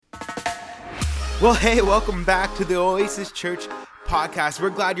Well, hey, welcome back to the Oasis Church podcast. We're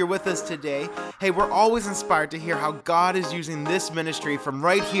glad you're with us today. Hey, we're always inspired to hear how God is using this ministry from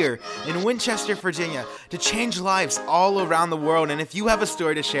right here in Winchester, Virginia, to change lives all around the world. And if you have a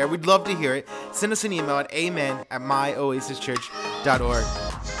story to share, we'd love to hear it. Send us an email at amen@myoasischurch.org.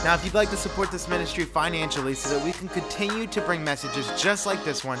 Now, if you'd like to support this ministry financially so that we can continue to bring messages just like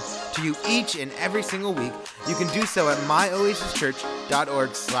this one to you each and every single week, you can do so at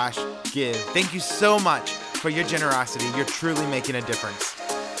myoasischurch.org/give. Thank you so much for your generosity. You're truly making a difference.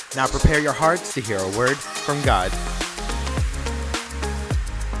 Now prepare your hearts to hear a word from God.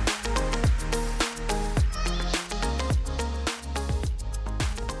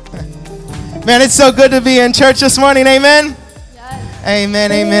 Man, it's so good to be in church this morning. Amen? Yes.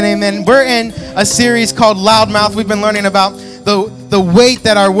 Amen, amen, amen. We're in a series called Loudmouth. We've been learning about the weight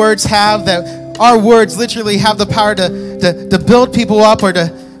that our words have, that our words literally have the power to build people up or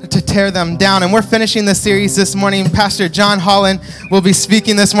to tear them down. And we're finishing the series this morning. Pastor John Holland will be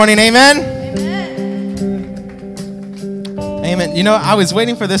speaking this morning. Amen? Amen. Amen. You know, I was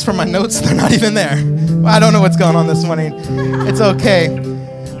waiting for this for my notes. They're not even there. I don't know what's going on this morning. It's okay.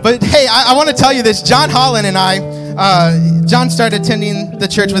 But hey, I want to tell you this. John Holland and John started attending the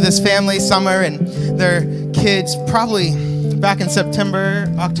church with his family summer and their kids probably back in September,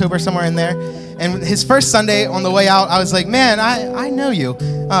 October, somewhere in there. And his first Sunday on the way out, I was like, man, I know you.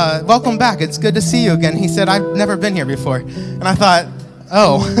 Welcome back. It's good to see you again. He said, I've never been here before. And I thought,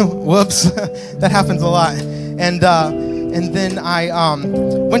 oh, whoops. That happens a lot. And then I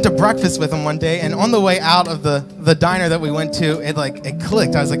went to breakfast with him one day. And on the way out of the diner that we went to, it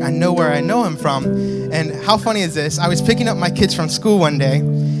clicked. I was like, I know where I know him from. And how funny is this? I was picking up my kids from school one day.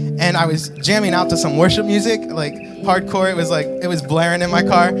 And I was jamming out to some worship music, like hardcore. It was blaring in my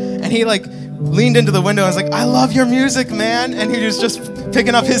car. And he leaned into the window and was like, I love your music, man. And he was just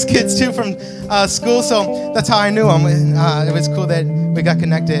picking up his kids too from school. So that's how I knew him. It was cool that we got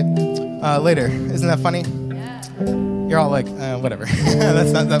connected later. Isn't that funny? Yeah. You're all like, whatever. That's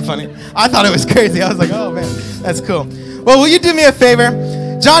not that funny. I thought it was crazy. I was like, oh man, that's cool. Well, will you do me a favor?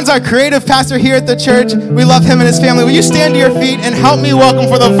 John's our creative pastor here at the church. We love him and his family. Will you stand to your feet and help me welcome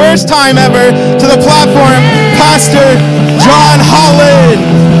for the first time ever to the platform, Pastor John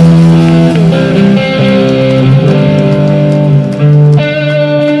Holland.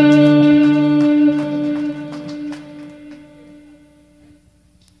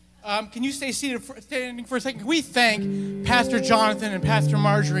 Can you stay standing for a second? Can we thank Pastor Jonathan and Pastor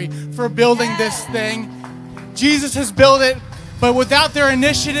Marjorie for building this thing? Jesus has built it, but without their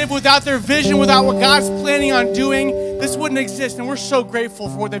initiative, without their vision, without what God's planning on doing, this wouldn't exist, and we're so grateful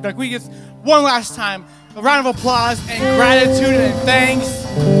for what they've done. Can we get one last time a round of applause and gratitude and thanks?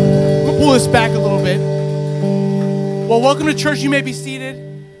 We'll pull this back a little bit. Well, welcome to church. You may be seated.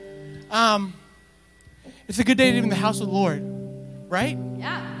 It's a good day to be in the house of the Lord, right?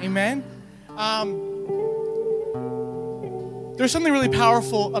 Yeah. Amen. There's something really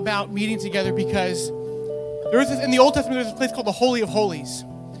powerful about meeting together because in the Old Testament, there's a place called the Holy of Holies.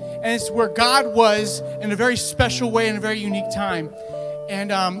 And it's where God was in a very special way in a very unique time. And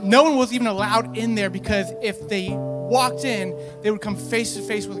no one was even allowed in there because if they walked in, they would come face to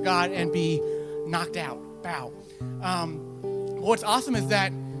face with God and be knocked out, bow. What's awesome is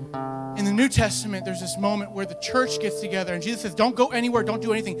that in the New Testament, there's this moment where the church gets together and Jesus says, don't go anywhere, don't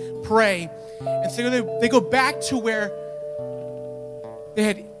do anything, pray. And so they go back to where they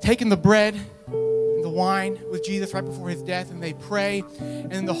had taken the bread and the wine with Jesus right before his death, and they pray, and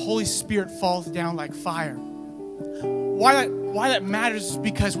then the Holy Spirit falls down like fire. Why that matters is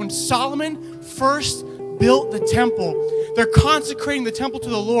because when Solomon first built the temple, they're consecrating the temple to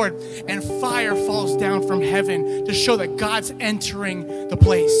the Lord, and fire falls down from heaven to show that God's entering the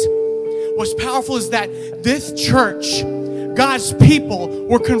place. What's powerful is that this church, God's people,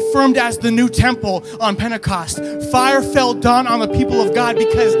 were confirmed as the new temple on Pentecost. Fire fell down on the people of God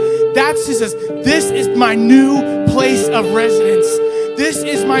because he says, this is my new place of residence. This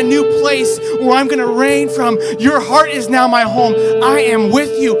is my new place where I'm going to reign from. Your heart is now my home. I am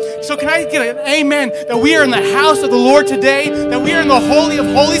with you. So can I get an amen that we are in the house of the Lord today, that we are in the Holy of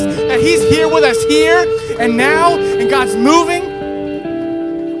Holies, that he's here with us here and now, and God's moving.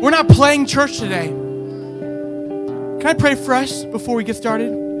 We're not playing church today. Can I pray for us before we get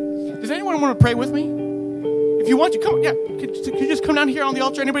started? Does anyone want to pray with me? If you want to, come. Yeah, can you just come down here on the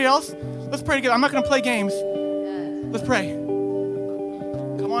altar? Anybody else? Let's pray together. I'm not going to play games. Let's pray.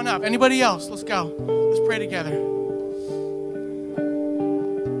 Come on up. Anybody else? Let's go. Let's pray together.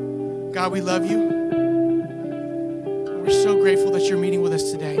 God, we love you. We're so grateful that you're meeting with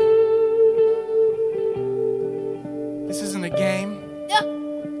us today. This isn't a game.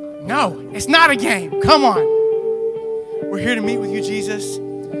 No, it's not a game. Come on. We're here to meet with you, Jesus,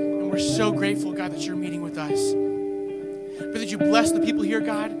 and we're so grateful, God, that you're meeting with us. Pray that you bless the people here,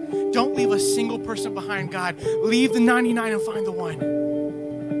 God. Don't leave a single person behind, God. Leave the 99 and find the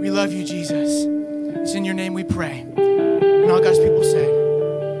one. We love you, Jesus. It's in your name we pray. And all God's people say,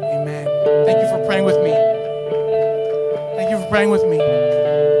 amen. Thank you for praying with me. Thank you for praying with me.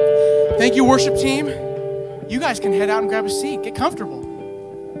 Thank you, worship team. You guys can head out and grab a seat. Get comfortable.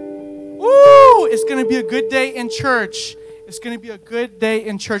 Woo! It's going to be a good day in church. It's going to be a good day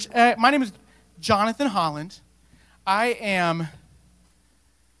in church. My name is Jonathan Holland. I am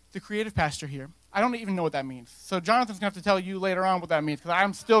the creative pastor here. I don't even know what that means. So Jonathan's going to have to tell you later on what that means because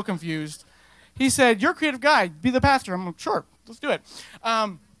I'm still confused. He said, "You're a creative guy. Be the pastor." I'm like, "Sure, let's do it."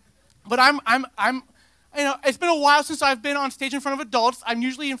 But it's been a while since I've been on stage in front of adults. I'm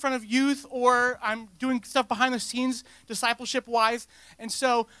usually in front of youth, or I'm doing stuff behind the scenes, discipleship-wise. And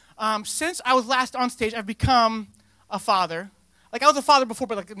so, since I was last on stage, I've become a father. Like I was a father before,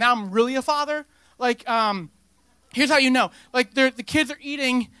 but like now I'm really a father. Like, here's how you know. Like the kids are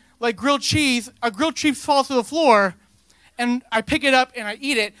eating like grilled cheese. A grilled cheese falls to the floor, and I pick it up and I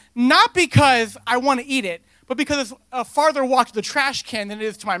eat it. Not because I want to eat it, but because it's a farther walk to the trash can than it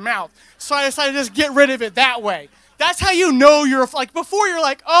is to my mouth. So I decided to just get rid of it that way. That's how you know you're, like, before you're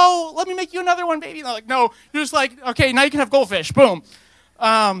like, "Oh, let me make you another one, baby." And I'm like, no, you're just like, "Okay, now you can have goldfish." Boom.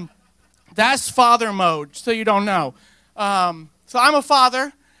 That's father mode, so you don't know. So I'm a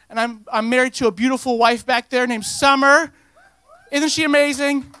father, and I'm married to a beautiful wife back there named Summer. Isn't she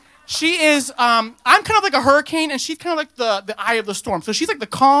amazing? She is, I'm kind of like a hurricane, and she's kind of like the eye of the storm. So she's like the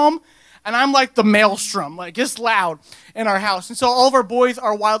calm, and I'm like the maelstrom, like it's loud in our house. And so all of our boys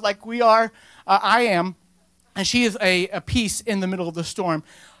are wild like we are. I am. And she is a peace in the middle of the storm.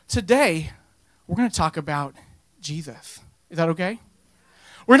 Today, we're going to talk about Jesus. Is that okay?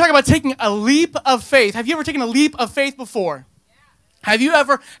 We're going to talk about taking a leap of faith. Have you ever taken a leap of faith before?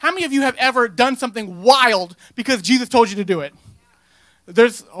 Yeah. How many of you have ever done something wild because Jesus told you to do it?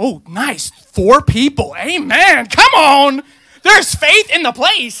 Yeah. Nice. 4 people. Amen. Come on. There's faith in the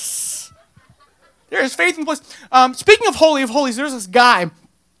place. There's faith in the place. Speaking of Holy of Holies, there's this guy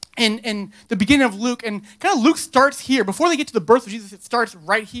in the beginning of Luke, and kind of Luke starts here. Before they get to the birth of Jesus, it starts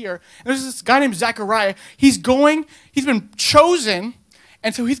right here. And there's this guy named Zechariah. He's been chosen,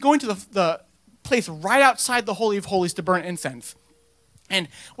 and so he's going to the place right outside the Holy of Holies to burn incense. And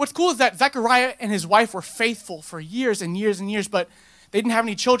what's cool is that Zechariah and his wife were faithful for years and years and years, but they didn't have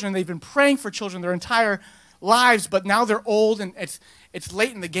any children. They've been praying for children their entire lives, but now they're old, and it's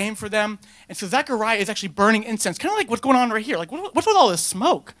late in the game for them. And so Zechariah is actually burning incense, kind of like what's going on right here. Like, what's with all this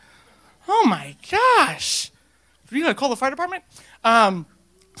smoke? Oh my gosh. Are you going to call the fire department? So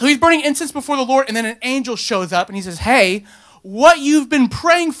he's burning incense before the Lord, and then an angel shows up, and he says, "Hey, what you've been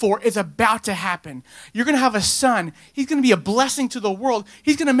praying for is about to happen. You're going to have a son. He's going to be a blessing to the world.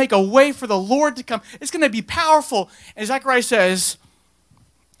 He's going to make a way for the Lord to come. It's going to be powerful." And Zechariah says,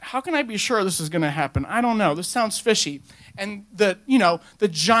 "How can I be sure this is going to happen? I don't know. This sounds fishy." And the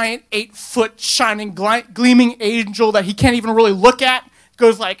giant 8-foot shining gleaming angel that he can't even really look at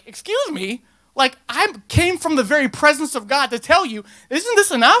goes like, "Excuse me, like I came from the very presence of God to tell you, isn't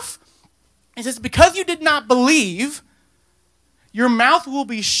this enough?" He says, "Because you did not believe, your mouth will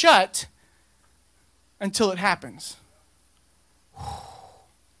be shut until it happens."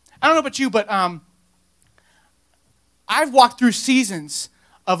 I don't know about you, but I've walked through seasons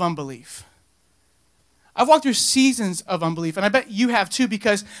of unbelief. I've walked through seasons of unbelief, and I bet you have too,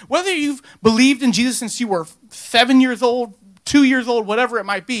 because whether you've believed in Jesus since you were 7 years old, 2 years old, whatever it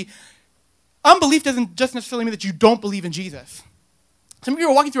might be, unbelief doesn't just necessarily mean that you don't believe in Jesus. Some of you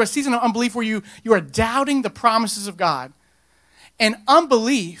are walking through a season of unbelief where you are doubting the promises of God. And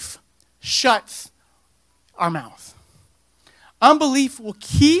unbelief shuts our mouth. Unbelief will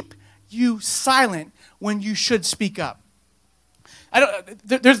keep you silent when you should speak up.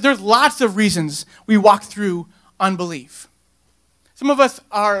 There's lots of reasons we walk through unbelief. Some of us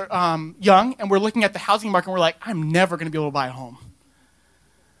are young, and we're looking at the housing market, and we're like, "I'm never going to be able to buy a home.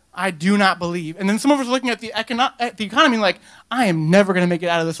 I do not believe." And then some of us are looking at the economy like, "I am never going to make it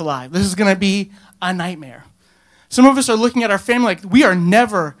out of this alive. This is going to be a nightmare." Some of us are looking at our family like, we are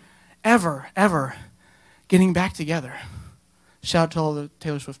never, ever, ever getting back together. Shout out to all the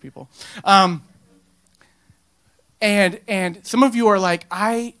Taylor Swift people. And some of you are like,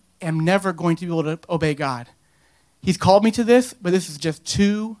 "I am never going to be able to obey God. He's called me to this, but this is just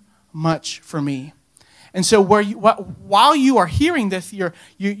too much for me." And so while you are hearing this, you're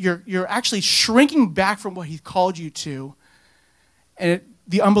actually shrinking back from what He's called you to, and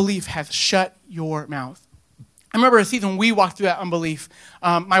the unbelief has shut your mouth. I remember a season when we walked through that unbelief.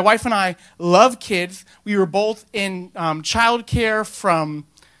 My wife and I love kids. We were both in childcare from,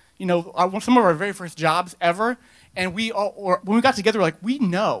 some of our very first jobs ever. And when we got together, we're like, we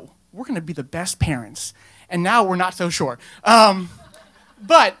know we're going to be the best parents. And now we're not so sure.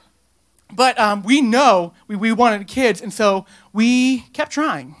 But we know we wanted kids. And so we kept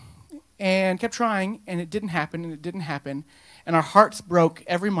trying and it didn't happen. And our hearts broke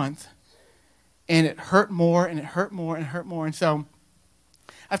every month. And it hurt more, and it hurt more, and it hurt more. And so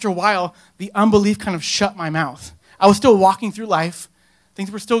after a while, the unbelief kind of shut my mouth. I was still walking through life.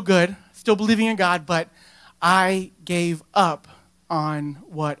 Things were still good, still believing in God, but I gave up on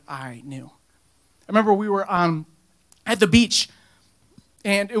what I knew. I remember we were at the beach,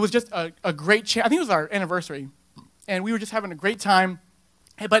 and it was just a great chance. I think it was our anniversary, and we were just having a great time.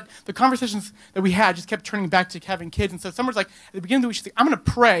 But the conversations that we had just kept turning back to having kids. And so Summer's like, at the beginning of the week, she's like, I'm going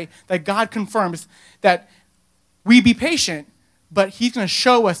to pray that God confirms that we be patient, but he's going to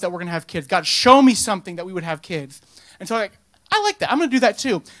show us that we're going to have kids. God, show me something that we would have kids. And so I like that. I'm going to do that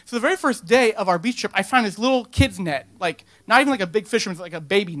too. So the very first day of our beach trip, I found this little kid's net, like not even like a big fisherman's, like a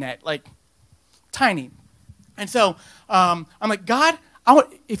baby net, like tiny. And so I'm like, God,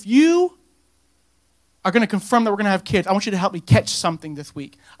 if you are going to confirm that we're going to have kids, I want you to help me catch something this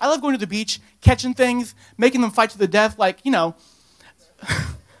week. I love going to the beach, catching things, making them fight to the death, like, a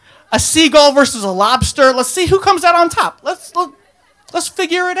seagull versus a lobster. Let's see who comes out on top. Let's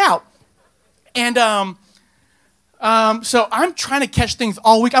figure it out. And so I'm trying to catch things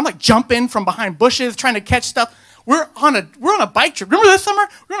all week. I'm like jumping from behind bushes, trying to catch stuff. We're on a bike trip. Remember this summer?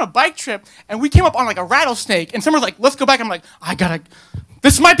 We were on a bike trip, and we came up on like a rattlesnake. And Summer's like, let's go back. I'm like,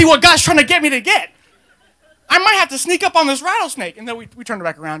 this might be what God's trying to get me to get. I might have to sneak up on this rattlesnake. And then we turned it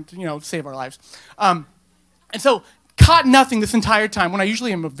back around to, save our lives. And so caught nothing this entire time when I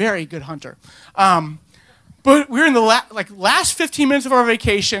usually am a very good hunter. But we're in the last 15 minutes of our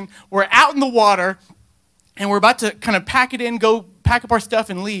vacation. We're out in the water, and we're about to kind of pack it in, go pack up our stuff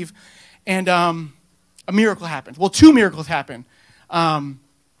and leave. And a miracle happens. Well, two miracles happen. And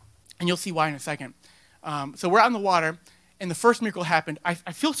you'll see why in a second. So we're out in the water, and the first miracle happened.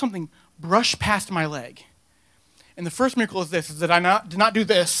 I feel something brush past my leg. And the first miracle is that I did not do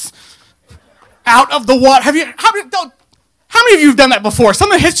this out of the water. How many of you have done that before?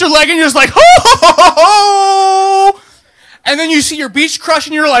 Something hits your leg and you're just like, ho, ho, ho, ho, ho. And then you see your beach crush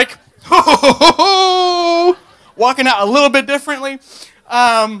and you're like, ho, ho, ho, ho, ho. Walking out a little bit differently.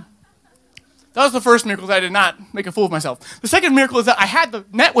 That was the first miracle that I did not make a fool of myself. The second miracle is that I had the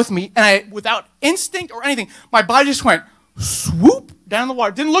net with me, and without instinct or anything, my body just went swoop down in the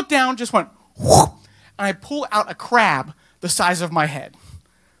water. Didn't look down, just went whoop. And I pull out a crab the size of my head.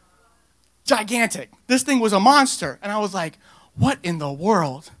 Gigantic. This thing was a monster. And I was like, what in the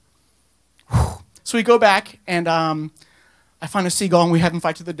world? Whew. So we go back, and I find a seagull, and we have him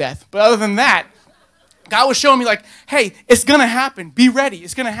fight to the death. But other than that, God was showing me like, hey, it's going to happen. Be ready.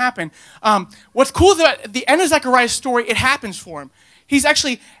 It's going to happen. What's cool is that at the end of Zechariah's story, it happens for him. He's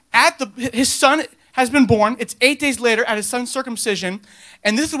actually his son has been born. It's 8 days later at his son's circumcision.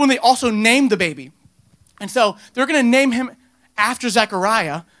 And this is when they also named the baby. And so they're going to name him after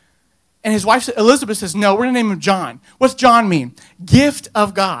Zechariah. And his wife, Elizabeth, says, no, we're going to name him John. What's John mean? Gift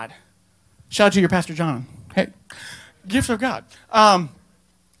of God. Shout out to your Pastor John. Hey, gift of God. And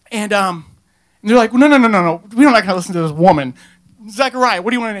they're like, no. We don't like to listen to this woman. Zechariah, what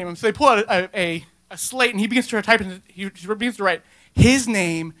do you want to name him? So they pull out a slate, and he begins to type, and he begins to write, his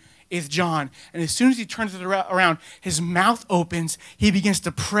name is John. And as soon as he turns it around, his mouth opens. He begins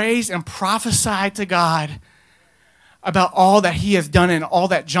to praise and prophesy to God about all that he has done and all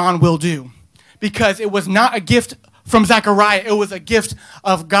that John will do. Because it was not a gift from Zechariah, it was a gift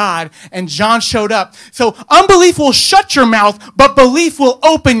of God. And John showed up. So unbelief will shut your mouth, but belief will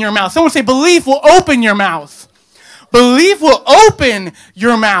open your mouth. Someone say, belief will open your mouth. Belief will open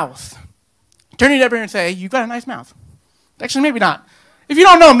your mouth. Turn to your neighbor and say, you've got a nice mouth. Actually, maybe not. If you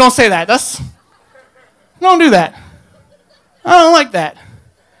don't know him, don't say that. Don't do that. I don't like that.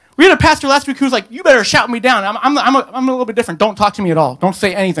 We had a pastor last week who was like, you better shout me down. I'm a little bit different. Don't talk to me at all. Don't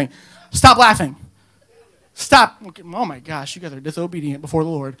say anything. Stop laughing. Stop. Oh my gosh, you guys are disobedient before the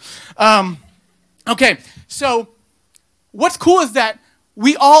Lord. Okay, so what's cool is that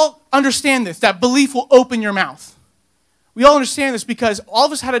we all understand this, that belief will open your mouth. We all understand this because all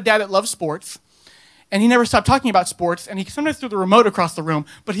of us had a dad that loved sports. And he never stopped talking about sports, and he sometimes threw the remote across the room,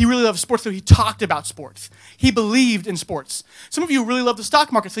 but he really loved sports, so he talked about sports. He believed in sports. Some of you really love the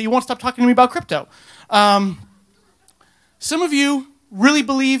stock market, so you won't stop talking to me about crypto. Some of you really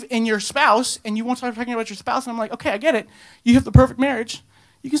believe in your spouse, and you won't stop talking about your spouse, and I'm like, okay, I get it. You have the perfect marriage.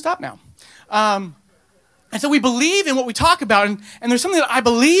 You can stop now. And so we believe in what we talk about, and there's something that I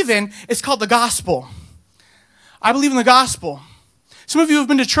believe in. It's called the gospel. I believe in the gospel. Some of you have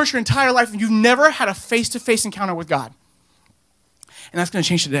been to church your entire life, and you've never had a face-to-face encounter with God. And that's going to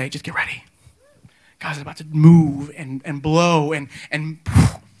change today. Just get ready. God's about to move and blow, and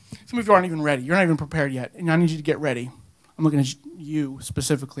some of you aren't even ready. You're not even prepared yet, and I need you to get ready. I'm looking at you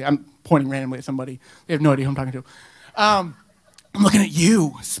specifically. I'm pointing randomly at somebody. They have no idea who I'm talking to. I'm looking at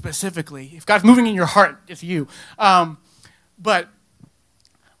you specifically. If God's moving in your heart, it's you. But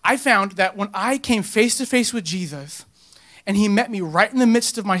I found that when I came face to face with Jesus, and he met me right in the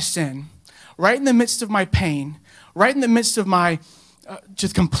midst of my sin, right in the midst of my pain, right in the midst of my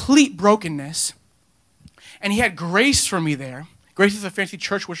just complete brokenness, and he had grace for me there. Grace is a fancy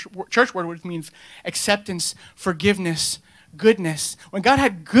church word which means acceptance, forgiveness, goodness. When God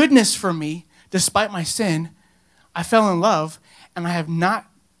had goodness for me, despite my sin, I fell in love, and I have not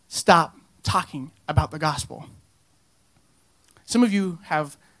stopped talking about the gospel. Some of you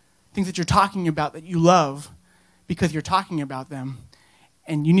have things that you're talking about that you love because you're talking about them,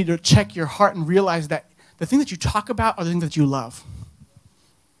 and you need to check your heart and realize that the things that you talk about are the things that you love,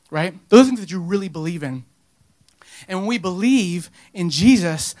 right? Those are things that you really believe in. And when we believe in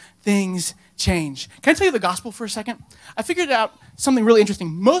Jesus, things change. Can I tell you the gospel for a second? I figured out something really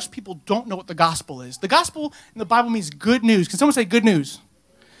interesting. Most people don't know what the gospel is. The gospel in the Bible means good news. Can someone say good news?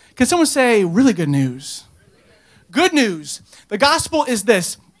 Can someone say really good news? Good news. The gospel is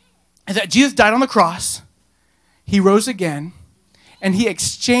this, is that Jesus died on the cross, he rose again, and he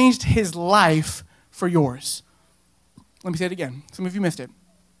exchanged his life for yours. Let me say it again. Some of you missed it.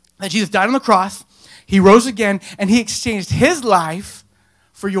 That Jesus died on the cross, he rose again, and he exchanged his life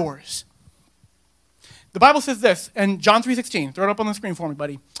for yours. The Bible says this in John 3:16. Throw it up on the screen for me,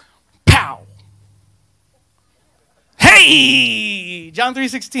 buddy. Pow! Hey! John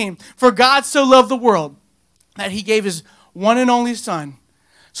 3:16. For God so loved the world that he gave his one and only Son,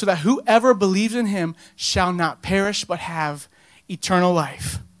 so that whoever believes in him shall not perish but have eternal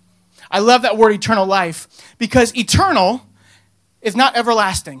life. I love that word eternal life because eternal is not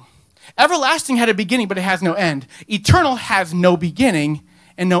everlasting. Everlasting had a beginning, but it has no end. Eternal has no beginning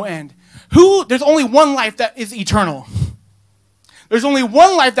and no end. There's only one life that is eternal. There's only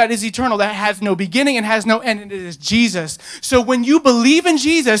one life that is eternal, that has no beginning and has no end, and it is Jesus. So when you believe in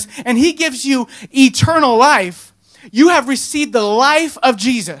Jesus and he gives you eternal life, you have received the life of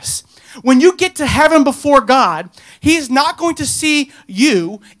Jesus. When you get to heaven before God, he's not going to see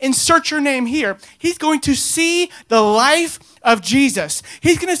you, insert your name here. He's going to see the life of Jesus.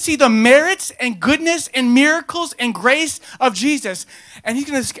 He's going to see the merits and goodness and miracles and grace of Jesus. And he's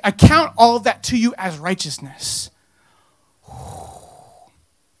going to account all of that to you as righteousness.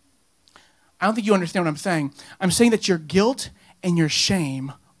 I don't think you understand what I'm saying. I'm saying that your guilt and your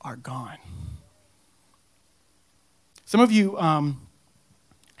shame are gone. Some of you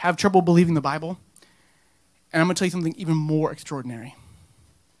have trouble believing the Bible, and I'm going to tell you something even more extraordinary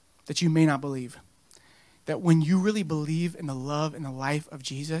that you may not believe. That when you really believe in the love and the life of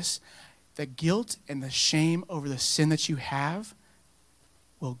Jesus, the guilt and the shame over the sin that you have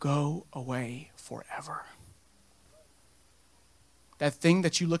will go away forever. That thing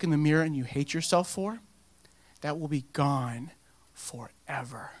that you look in the mirror and you hate yourself for, that will be gone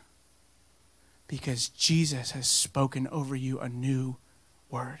forever. Because Jesus has spoken over you a new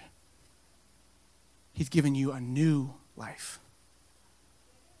word. He's given you a new life.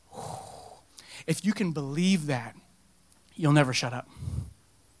 If you can believe that, you'll never shut up.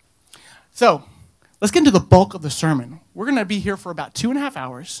 So, let's get into the bulk of the sermon. We're going to be here for about 2.5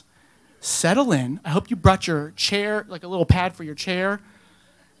 hours. Settle in. I hope you brought your chair, like a little pad for your chair.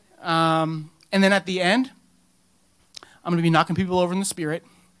 And then at the end, I'm going to be knocking people over in the spirit.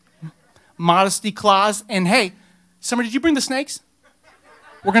 Modesty clause. And hey, somebody, did you bring the snakes?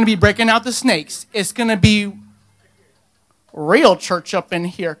 We're going to be breaking out the snakes. It's going to be real church up in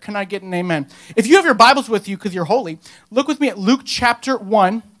here. Can I get an amen? If you have your Bibles with you because you're holy, look with me at Luke chapter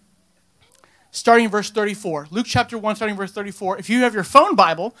 1, starting in verse 34. Luke chapter 1, starting in verse 34. If you have your phone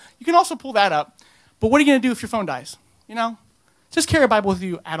Bible, you can also pull that up. But what are you going to do if your phone dies? You know, just carry a Bible with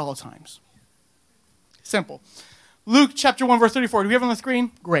you at all times. Simple. Luke chapter 1, verse 34. Do we have it on the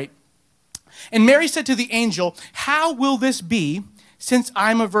screen? Great. And Mary said to the angel, "How will this be, since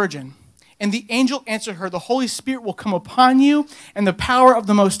I'm a virgin?" And the angel answered her, "The Holy Spirit will come upon you, and the power of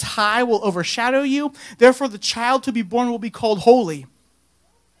the Most High will overshadow you. Therefore, the child to be born will be called holy."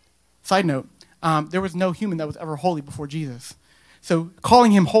 Side note, there was no human that was ever holy before Jesus. So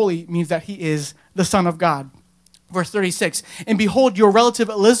calling him holy means that he is the Son of God. Verse 36, "And behold, your relative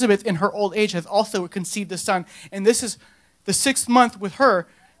Elizabeth in her old age has also conceived a son." And this is the 6th month with her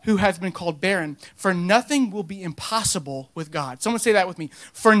who has been called barren, for nothing will be impossible with God. Someone say that with me.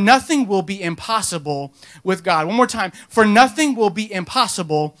 For nothing will be impossible with God. One more time. For nothing will be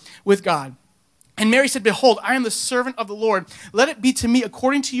impossible with God. And Mary said, behold, I am the servant of the Lord. Let it be to me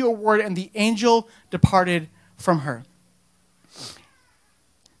according to your word. And the angel departed from her.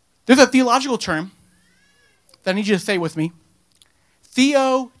 There's a theological term that I need you to say with me.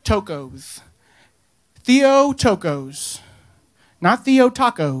 Theotokos. Theotokos. Not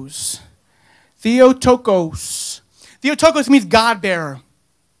Theotacos. Theotokos. Theotokos means God-bearer.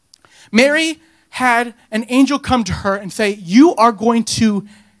 Mary had an angel come to her and say, you are going to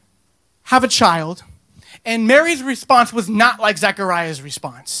have a child. And Mary's response was not like Zechariah's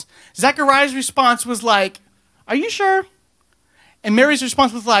response. Zechariah's response was like, are you sure? And Mary's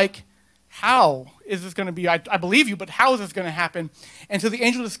response was like, how is this going to be? I believe you, but how is this going to happen? And so the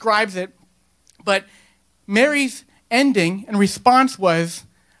angel describes it. But Mary's ending and response was,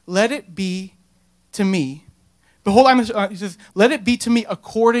 let it be to me. Behold, he says, let it be to me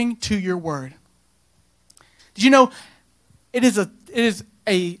according to your word. Did you know it is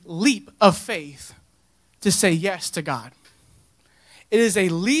a leap of faith to say yes to God? It is a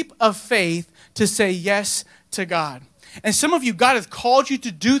leap of faith to say yes to God. And some of you, God has called you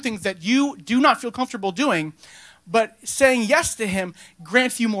to do things that you do not feel comfortable doing, but saying yes to him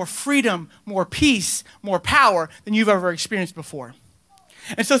grants you more freedom, more peace, more power than you've ever experienced before.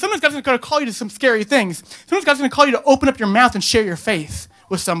 And so sometimes God's going to call you to some scary things. Sometimes God's going to call you to open up your mouth and share your faith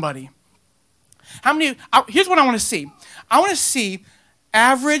with somebody. Here's what I want to see. I want to see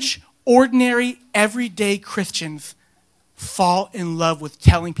average, ordinary, everyday Christians fall in love with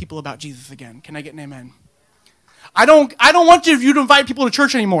telling people about Jesus again. Can I get an amen? I don't want you to invite people to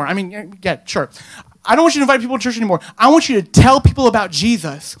church anymore. I mean, yeah, sure. I don't want you to invite people to church anymore. I want you to tell people about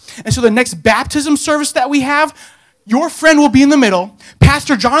Jesus. And so the next baptism service that we have, your friend will be in the middle.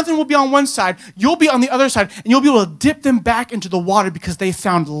 Pastor Jonathan will be on one side. You'll be on the other side. And you'll be able to dip them back into the water because they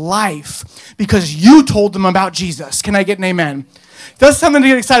found life. Because you told them about Jesus. Can I get an amen? That's something to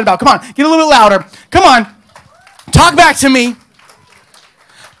get excited about. Come on, get a little bit louder. Come on. Talk back to me.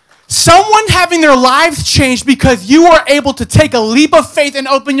 Someone having their lives changed because you are able to take a leap of faith and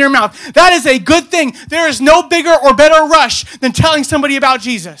open your mouth. That is a good thing. There is no bigger or better rush than telling somebody about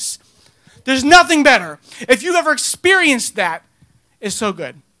Jesus. There's nothing better. If you've ever experienced that, it's so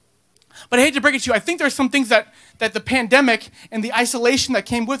good. But I hate to break it to you, I think there's some things that the pandemic and the isolation that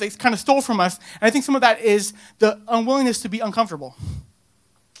came with it kind of stole from us. And I think some of that is the unwillingness to be uncomfortable.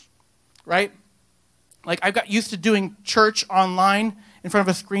 Right? Like, I got used to doing church online in front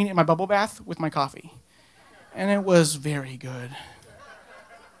of a screen in my bubble bath with my coffee. And it was very good.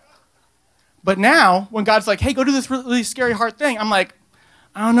 But now, when God's like, hey, go do this really scary, hard thing, I'm like,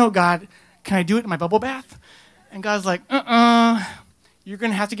 I don't know, God. Can I do it in my bubble bath? And God's like, you're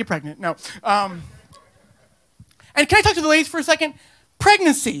going to have to get pregnant. No. And can I talk to the ladies for a second?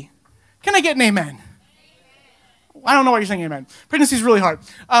 Pregnancy. Can I get an amen? I don't know why you're saying amen. Pregnancy is really hard.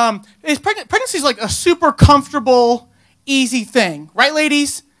 Pregnancy is like a super comfortable, easy thing. Right,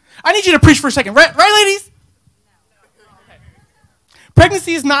 ladies? I need you to preach for a second. Right, ladies? Okay.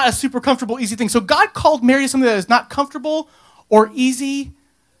 Pregnancy is not a super comfortable, easy thing. So God called Mary to something that is not comfortable or easy.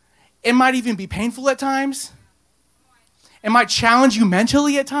 It might even be painful at times. It might challenge you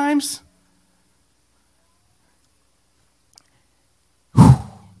mentally at times. Whew.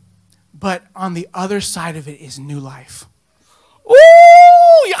 But on the other side of it is new life.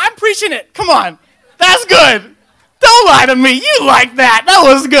 Ooh, I'm preaching it. Come on. That's good. Don't lie to me. You like that. That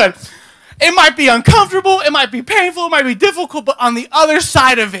was good. It might be uncomfortable. It might be painful. It might be difficult. But on the other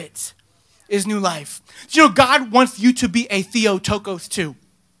side of it is new life. You know, God wants you to be a Theotokos too.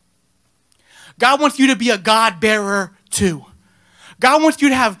 God wants you to be a God-bearer too. God wants you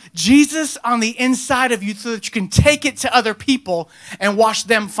to have Jesus on the inside of you so that you can take it to other people and watch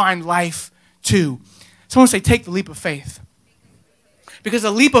them find life too. Someone say, take the leap of faith. Because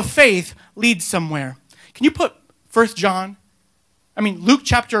a leap of faith leads somewhere. Can you put Luke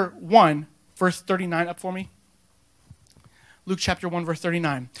chapter 1, verse 39 up for me? Luke chapter 1, verse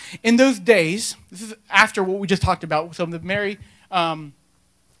 39. In those days, this is after what we just talked about. So Mary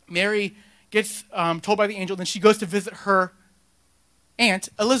gets told by the angel, then she goes to visit her aunt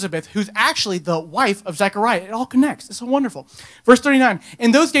Elizabeth, who's actually the wife of Zechariah. It all connects. It's so wonderful. Verse 39.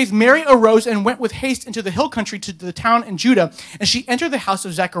 In those days, Mary arose and went with haste into the hill country to the town in Judah, and she entered the house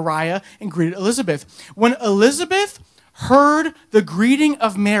of Zechariah and greeted Elizabeth. When Elizabeth heard the greeting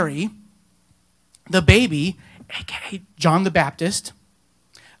of Mary, the baby, aka John the Baptist,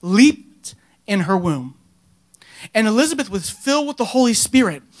 leaped in her womb. And Elizabeth was filled with the Holy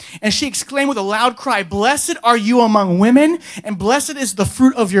Spirit. And she exclaimed with a loud cry, "Blessed are you among women, and blessed is the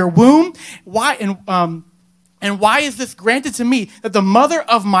fruit of your womb. Why is this granted to me, that the mother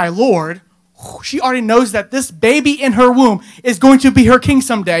of my Lord," she already knows that this baby in her womb is going to be her king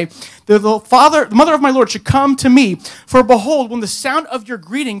someday, "the mother of my Lord should come to me. For behold, when the sound of your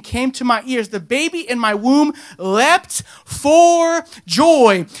greeting came to my ears, the baby in my womb leapt for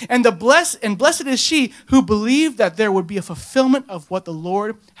joy. And blessed is she who believed that there would be a fulfillment of what the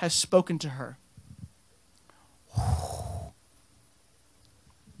Lord has spoken to her."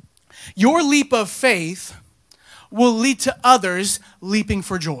 Your leap of faith will lead to others leaping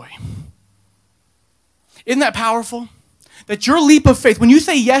for joy. Isn't that powerful? That your leap of faith, when you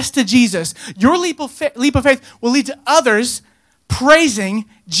say yes to Jesus, your leap of faith will lead to others praising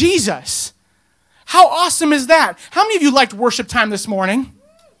Jesus. How awesome is that? How many of you liked worship time this morning?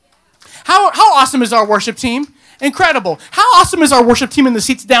 How awesome is our worship team? Incredible. How awesome is our worship team in the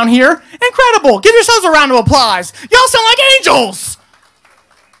seats down here? Incredible. Give yourselves a round of applause. Y'all sound like angels.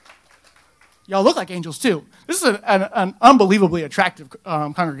 Y'all look like angels too. This is an unbelievably attractive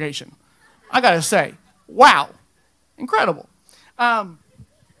congregation. I got to say. Wow. Incredible. I'm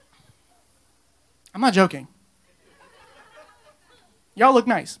not joking. Y'all look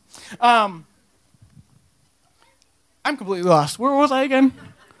nice. I'm completely lost. Where was I again?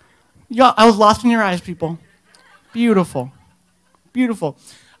 Y'all, I was lost in your eyes, people. Beautiful. Beautiful.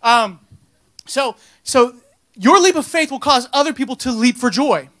 So your leap of faith will cause other people to leap for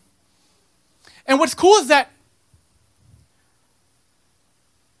joy. And what's cool is that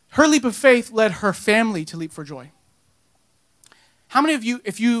her leap of faith led her family to leap for joy. How many of you,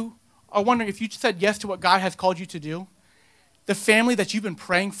 if you are wondering if you said yes to what God has called you to do, the family that you've been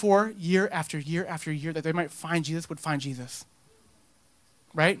praying for year after year after year that they might find Jesus would find Jesus?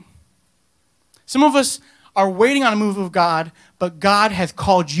 Right? Some of us are waiting on a move of God, but God has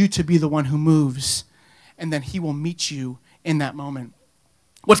called you to be the one who moves, and then he will meet you in that moment.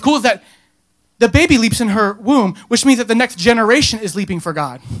 What's cool is that the baby leaps in her womb, which means that the next generation is leaping for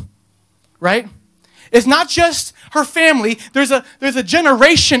God, right? It's not just her family. There's a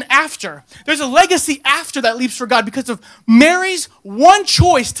generation after. There's a legacy after that leaps for God because of Mary's one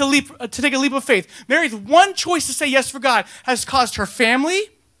choice to take a leap of faith. Mary's one choice to say yes for God has caused her family,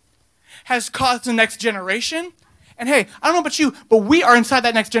 has caused the next generation. And hey, I don't know about you, but we are inside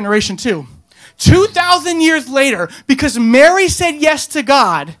that next generation too. 2,000 years later, because Mary said yes to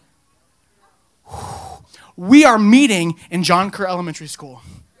God, we are meeting in John Kerr Elementary School.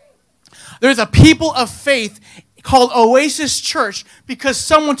 There's a people of faith called Oasis Church because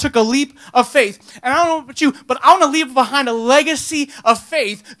someone took a leap of faith. And I don't know about you, but I want to leave behind a legacy of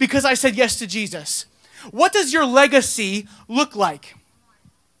faith because I said yes to Jesus. What does your legacy look like?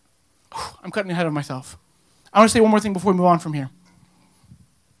 I'm cutting ahead of myself. I want to say one more thing before we move on from here.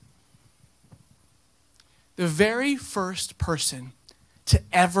 The very first person to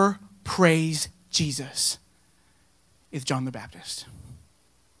ever praise Jesus is John the Baptist.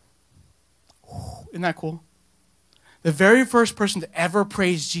 Isn't that cool? The very first person to ever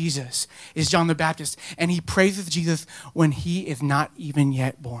praise Jesus is John the Baptist, and he praises Jesus when he is not even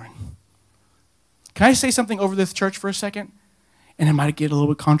yet born. Can I say something over this church for a second? And it might get a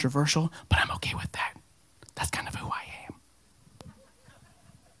little bit controversial, but I'm okay with that. That's kind of who I am.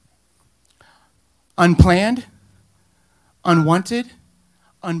 Unplanned, unwanted,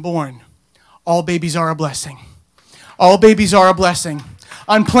 unborn. All babies are a blessing. All babies are a blessing.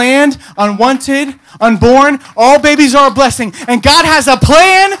 Unplanned, unwanted, unborn, all babies are a blessing. And God has a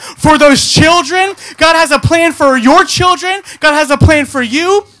plan for those children. God has a plan for your children. God has a plan for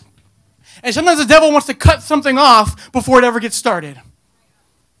you. And sometimes the devil wants to cut something off before it ever gets started.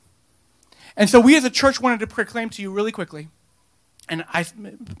 And so we as a church wanted to proclaim to you really quickly, and I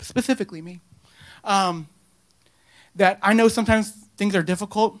specifically me, that I know sometimes things are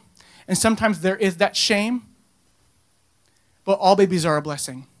difficult, and sometimes there is that shame, but all babies are a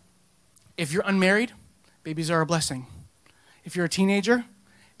blessing. If you're unmarried, babies are a blessing. If you're a teenager,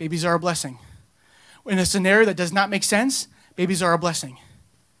 babies are a blessing. In a scenario that does not make sense, babies are a blessing.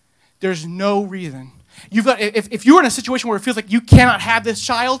 There's no reason. If you're in a situation where it feels like you cannot have this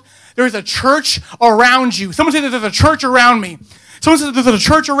child, there's a church around you. Someone said there's a church around me. Someone said there's a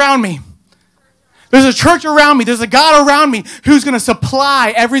church around me. There's a church around me. There's a God around me who's going to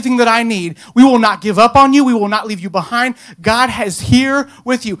supply everything that I need. We will not give up on you. We will not leave you behind. God is here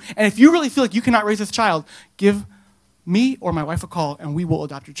with you. And if you really feel like you cannot raise this child, give me or my wife a call and we will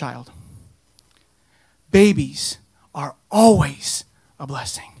adopt your child. Babies are always a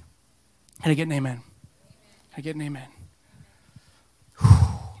blessing. Can I get an amen? Can I get an amen? Whew.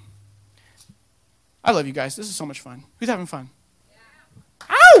 I love you guys. This is so much fun. Who's having fun?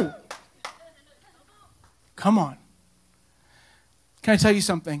 Ow! Come on. Can I tell you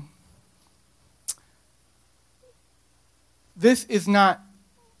something? This is not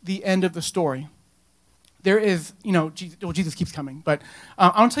the end of the story. There is, Jesus keeps coming, but I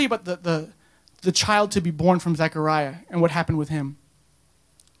want to tell you about the child to be born from Zechariah and what happened with him.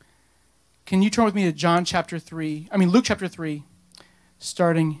 Can you turn with me to Luke chapter 3,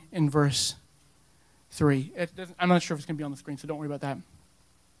 starting in verse 3. I'm not sure if it's going to be on the screen, so don't worry about that.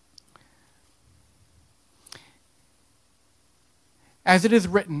 As it is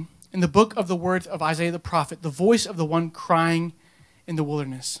written in the book of the words of Isaiah the prophet, the voice of the one crying in the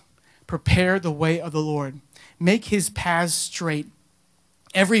wilderness, prepare the way of the Lord, make his paths straight.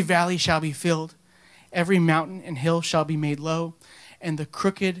 Every valley shall be filled, every mountain and hill shall be made low, and the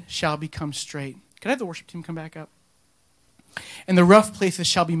crooked shall become straight. Can I have the worship team come back up? And the rough places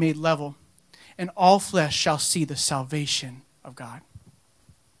shall be made level, and all flesh shall see the salvation of God.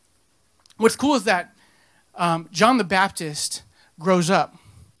 What's cool is that John the Baptist grows up,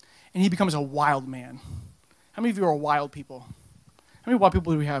 and he becomes a wild man. How many of you are wild people? How many wild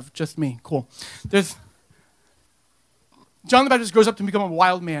people do we have? Just me. Cool. John the Baptist grows up to become a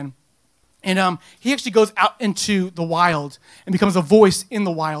wild man. And he actually goes out into the wild and becomes a voice in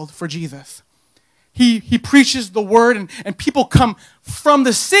the wild for Jesus. He preaches the word, and people come from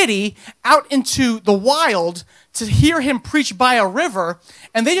the city out into the wild to hear him preach by a river.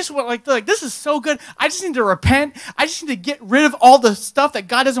 And they just went like, this is so good. I just need to repent. I just need to get rid of all the stuff that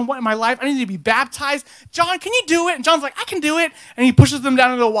God doesn't want in my life. I need to be baptized. John, can you do it? And John's like, I can do it. And he pushes them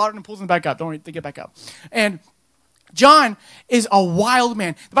down into the water and pulls them back up. Don't worry, they get back up. And John is a wild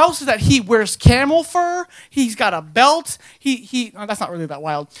man. The Bible says that he wears camel fur. He's got a belt. That's not really that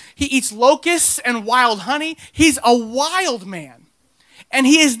wild. He eats locusts and wild honey. He's a wild man. And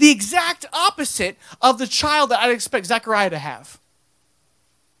he is the exact opposite of the child that I'd expect Zechariah to have.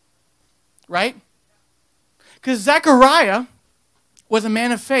 Right? Because Zechariah was a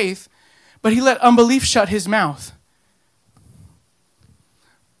man of faith, but he let unbelief shut his mouth.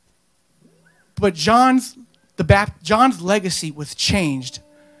 But John's legacy was changed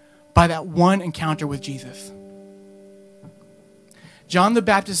by that one encounter with Jesus. John the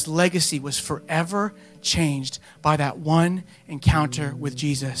Baptist's legacy was forever changed by that one encounter with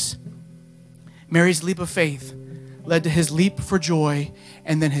Jesus. Mary's leap of faith led to his leap for joy,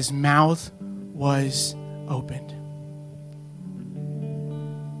 and then his mouth was opened.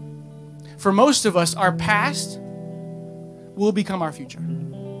 For most of us, our past will become our future.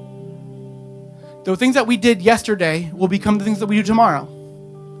 The things that we did yesterday will become the things that we do tomorrow.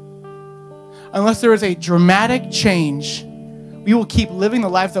 Unless there is a dramatic change, we will keep living the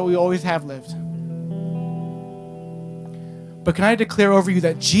life that we always have lived. But can I declare over you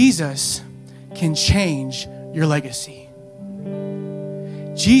that Jesus can change your legacy?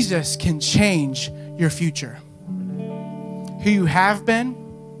 Jesus can change your future. Who you have been,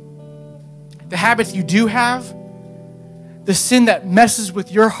 the habits you do have, the sin that messes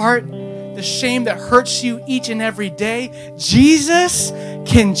with your heart, the shame that hurts you each and every day, Jesus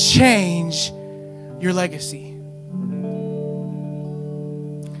can change your legacy.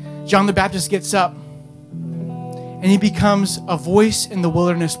 John the Baptist gets up and he becomes a voice in the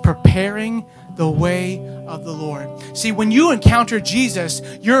wilderness, preparing the way of the Lord. See, when you encounter Jesus,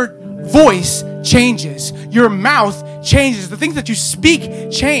 your voice changes. Your mouth changes. The things that you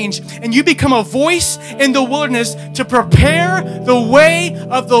speak change, and you become a voice in the wilderness to prepare the way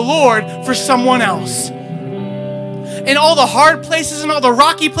of the Lord for someone else. In all the hard places and all the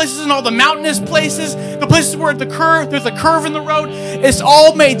rocky places and all the mountainous places, the places where there's a curve in the road, it's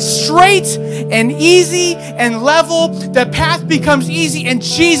all made straight and easy and level. The path becomes easy, and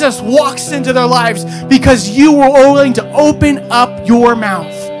Jesus walks into their lives because you were willing to open up your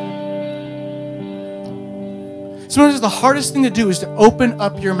mouth. Sometimes the hardest thing to do is to open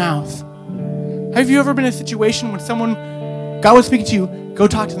up your mouth. Have you ever been in a situation when God was speaking to you, go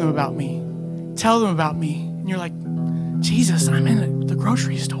talk to them about me. Tell them about me. And you're like, Jesus, I'm in the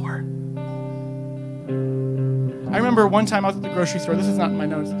grocery store. I remember one time I was at the grocery store. This is not in my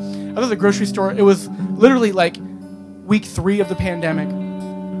notes. I was at the grocery store. It was literally like week 3 of the pandemic.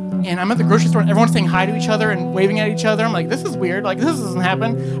 And I'm at the grocery store and everyone's saying hi to each other and waving at each other. I'm like, this is weird. Like, this doesn't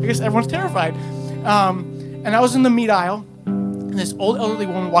happen. I guess everyone's terrified. And I was in the meat aisle. And this old elderly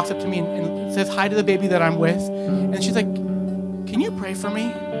woman walks up to me and says hi to the baby that I'm with. And she's like, can you pray for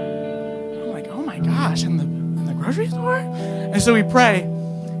me? I'm like, oh my gosh, in the grocery store? And so we pray,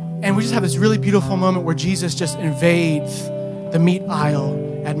 and we just have this really beautiful moment where Jesus just invades the meat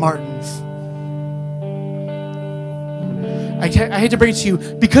aisle at Martin's. I hate to bring it to you,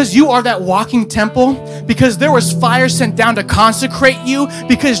 because you are that walking temple, because there was fire sent down to consecrate you,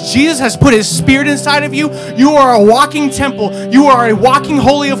 because Jesus has put his spirit inside of you, you are a walking temple. You are a walking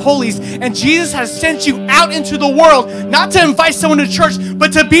holy of holies. And Jesus has sent you out into the world, not to invite someone to church,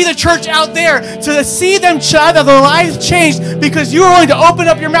 but to be the church out there, to see them have their lives changed, because you are willing to open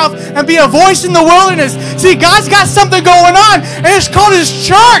up your mouth and be a voice in the wilderness. See, God's got something going on, and it's called his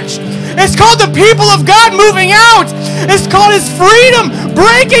church. It's called the people of God moving out. It's called his freedom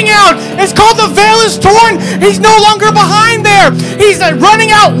breaking out. It's called the veil is torn. He's no longer behind there. He's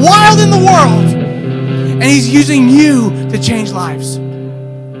running out wild in the world. And he's using you to change lives.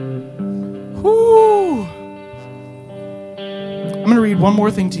 Whoo. I'm going to read one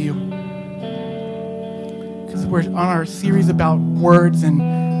more thing to you. Because we're on our series about words and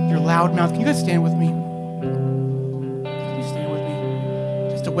your loud mouth. Can you guys stand with me?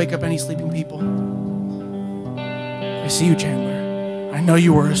 To wake up any sleeping people. I see you, Chandler. I know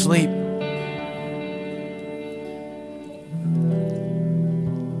you were asleep.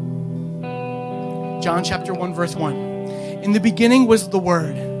 John chapter 1, verse 1. In the beginning was the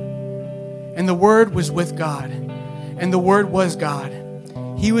Word, and the Word was with God, and the Word was God.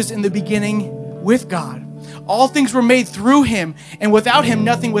 He was in the beginning with God. All things were made through him, and without him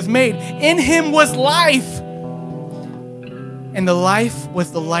nothing was made. In him was life, and the life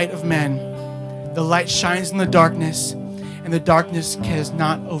was the light of men. The light shines in the darkness, and the darkness has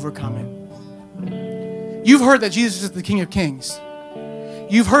not overcome it. You've heard that Jesus is the King of Kings.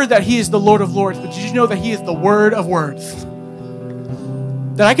 You've heard that he is the Lord of Lords, but did you know that he is the Word of words?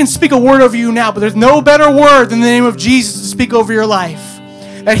 That I can speak a word over you now, but there's no better word than the name of Jesus to speak over your life.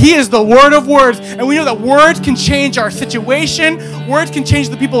 That he is the Word of words. And we know that words can change our situation. Words can change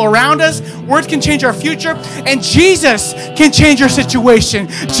the people around us. Words can change our future. And Jesus can change your situation.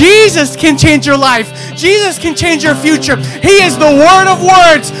 Jesus can change your life. Jesus can change your future. He is the Word of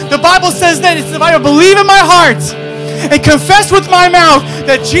words. The Bible says that if I believe in my heart and confess with my mouth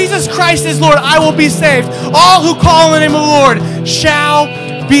that Jesus Christ is Lord, I will be saved. All who call on the name of the Lord shall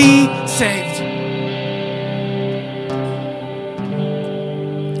be saved.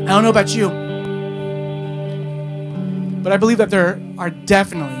 I don't know about you, but I believe that there are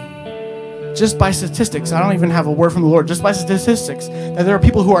definitely, just by statistics, I don't even have a word from the Lord, just by statistics, that there are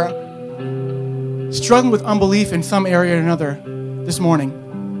people who are struggling with unbelief in some area or another this morning.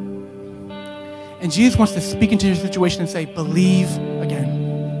 And Jesus wants to speak into your situation and say, believe again.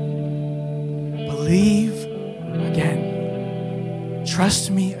 Believe again.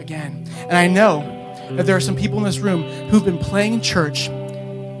 Trust me again. And I know that there are some people in this room who've been playing in church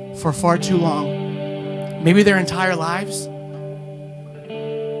for far too long. Maybe their entire lives.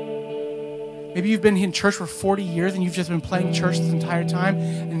 Maybe you've been in church for 40 years and you've just been playing church this entire time.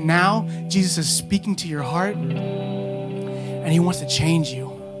 And now Jesus is speaking to your heart and he wants to change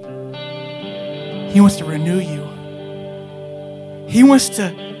you. He wants to renew you. He wants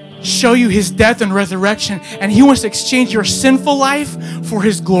to show you his death and resurrection, and he wants to exchange your sinful life for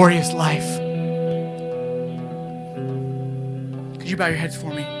his glorious life. Could you bow your heads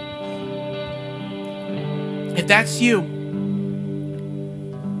for me? If that's you,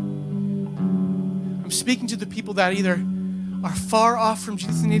 I'm speaking to the people that either are far off from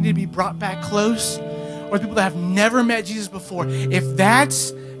Jesus and need to be brought back close, or the people that have never met Jesus before. If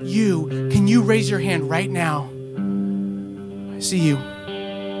that's you, can you raise your hand right now? I see you.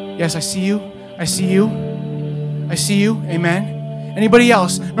 Yes, I see you. I see you. I see you. Amen. Anybody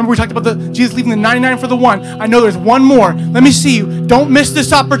else? Remember we talked about Jesus leaving the 99 for the one. I know there's one more. Let me see you. Don't miss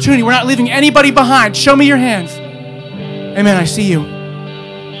this opportunity. We're not leaving anybody behind. Show me your hands. Amen. I see you.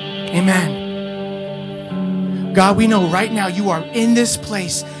 Amen. God, we know right now you are in this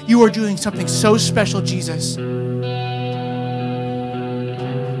place. You are doing something so special, Jesus.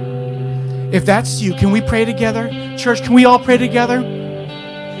 If that's you, can we pray together? Church, can we all pray together?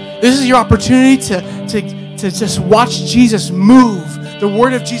 This is your opportunity to just watch Jesus move, the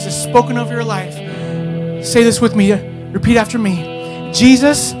word of Jesus spoken over your life. Say this with me. Repeat after me.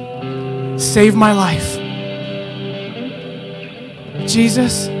 Jesus, save my life.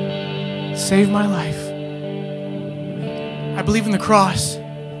 Jesus, save my life. I believe in the cross,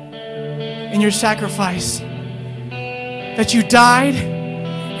 in your sacrifice, that you died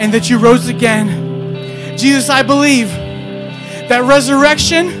and that you rose again. Jesus, I believe that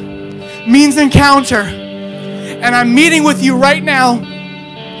resurrection means encounter. And I'm meeting with you right now.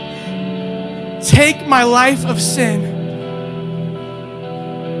 Take my life of sin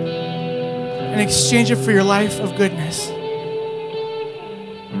and exchange it for your life of goodness.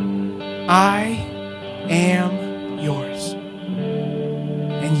 I am yours.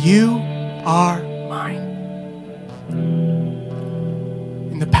 And you are mine.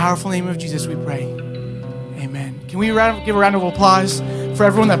 the powerful name of Jesus we pray. Amen. Can we give a round of applause for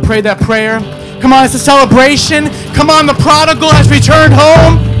everyone that prayed that prayer? Come on, it's a celebration. Come on, the prodigal has returned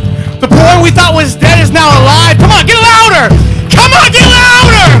home. The boy we thought was dead is now alive. Come on, get louder. Come on, get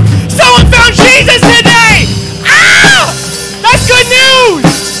louder. Someone found Jesus today. Ah! That's good news.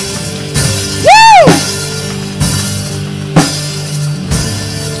 Woo!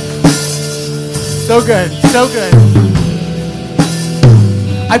 So good, so good.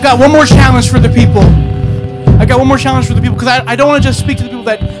 I've got one more challenge for the people. Because I don't want to just speak to the people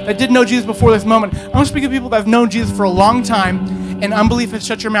that didn't know Jesus before this moment. I want to speak to people that have known Jesus for a long time, and unbelief has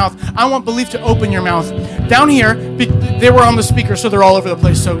shut your mouth. I want belief to open your mouth. Down here, they were on the speaker, so they're all over the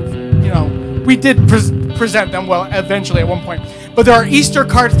place. So, we did present them well eventually at one point. But there are Easter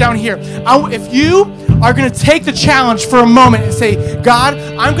cards down here. If you are going to take the challenge for a moment and say, God,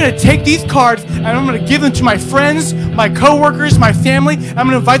 I'm going to take these cards and I'm going to give them to my friends, my coworkers, my family, and I'm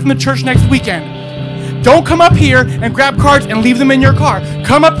going to invite them to church next weekend. Don't come up here and grab cards and leave them in your car.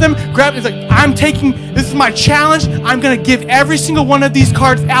 Come up them, grab, it's like, this is my challenge. I'm going to give every single one of these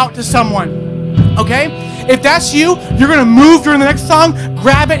cards out to someone. Okay? If that's you, you're going to move during the next song,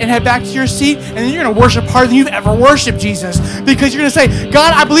 grab it and head back to your seat, and then you're going to worship harder than you've ever worshiped Jesus. Because you're going to say,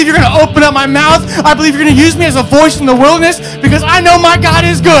 God, I believe you're going to open up my mouth. I believe you're going to use me as a voice in the wilderness because I know my God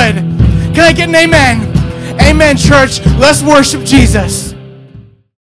is good. Can I get an amen? Amen, church. Let's worship Jesus.